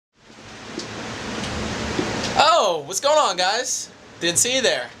Yo, what's going on, guys? Didn't see you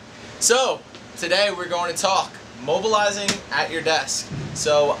there. So, today we're going to talk mobilizing at your desk.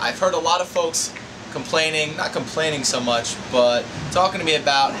 So, I've heard a lot of folks complaining, not complaining so much, but talking to me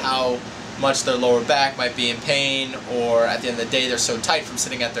about how much their lower back might be in pain, or at the end of the day they're so tight from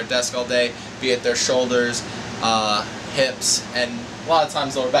sitting at their desk all day, be it their shoulders, hips, and a lot of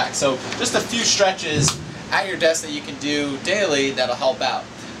times lower back. So, just a few stretches at your desk that you can do daily that'll help out.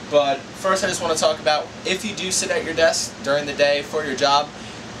 But first I just want to talk about, if you do sit at your desk during the day for your job,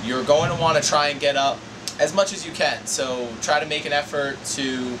 you're going to want to try and get up as much as you can. So try to make an effort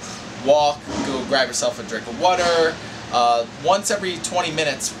to walk, go grab yourself a drink of water. Once every 20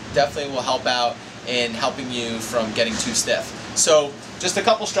 minutes definitely will help out in helping you from getting too stiff. So just a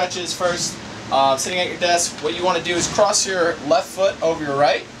couple stretches first. Sitting at your desk, what you want to do is cross your left foot over your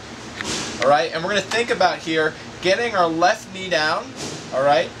right. Alright, and we're going to think about here getting our left knee down,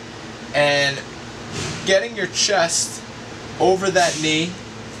 alright, and getting your chest over that knee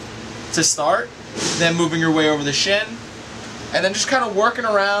to start, then moving your way over the shin, and then just kind of working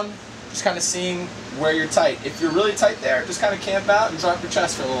around, just kind of seeing where you're tight. If you're really tight there, just kind of camp out and drop your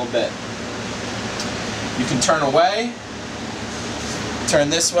chest for a little bit. You can turn away, turn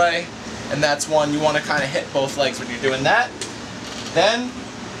this way, and that's one you want to kind of hit both legs when you're doing that. Then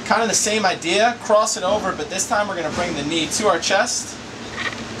kind of the same idea, cross it over, but this time we're going to bring the knee to our chest.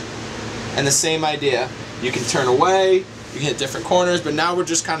 And the same idea. You can turn away, you can hit different corners, but now we're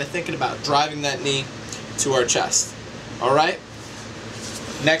just kind of thinking about driving that knee to our chest. Alright?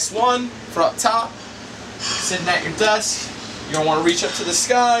 Next one, for up top, sitting at your desk, you're going to want to reach up to the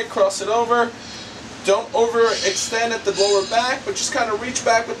sky, cross it over. Don't overextend at the lower back, but just kind of reach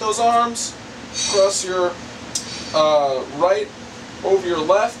back with those arms, cross your right over your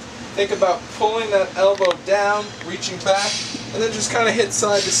left. Think about pulling that elbow down, reaching back, and then just kind of hit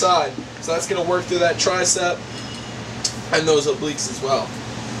side to side. So that's going to work through that tricep and those obliques as well.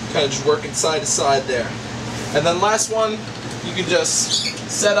 Kind of just working side to side there. And then last one, you can just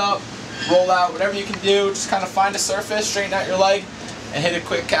set up, roll out, whatever you can do. Just kind of find a surface, straighten out your leg, and hit a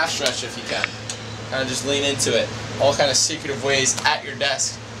quick calf stretch if you can. Kind of just lean into it. All kind of secretive ways at your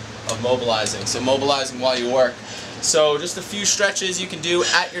desk of mobilizing. So mobilizing while you work. So just a few stretches you can do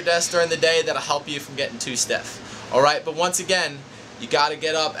at your desk during the day that'll help you from getting too stiff. Alright, but once again, you got to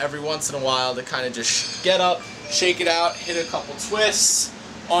get up every once in a while to kind of just get up, shake it out, hit a couple twists,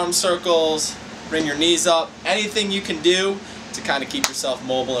 arm circles, bring your knees up, anything you can do to kind of keep yourself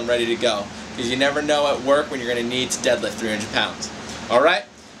mobile and ready to go. Because you never know at work when you're going to need to deadlift 300 pounds. Alright,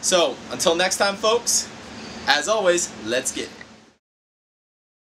 so until next time folks, as always, let's get it.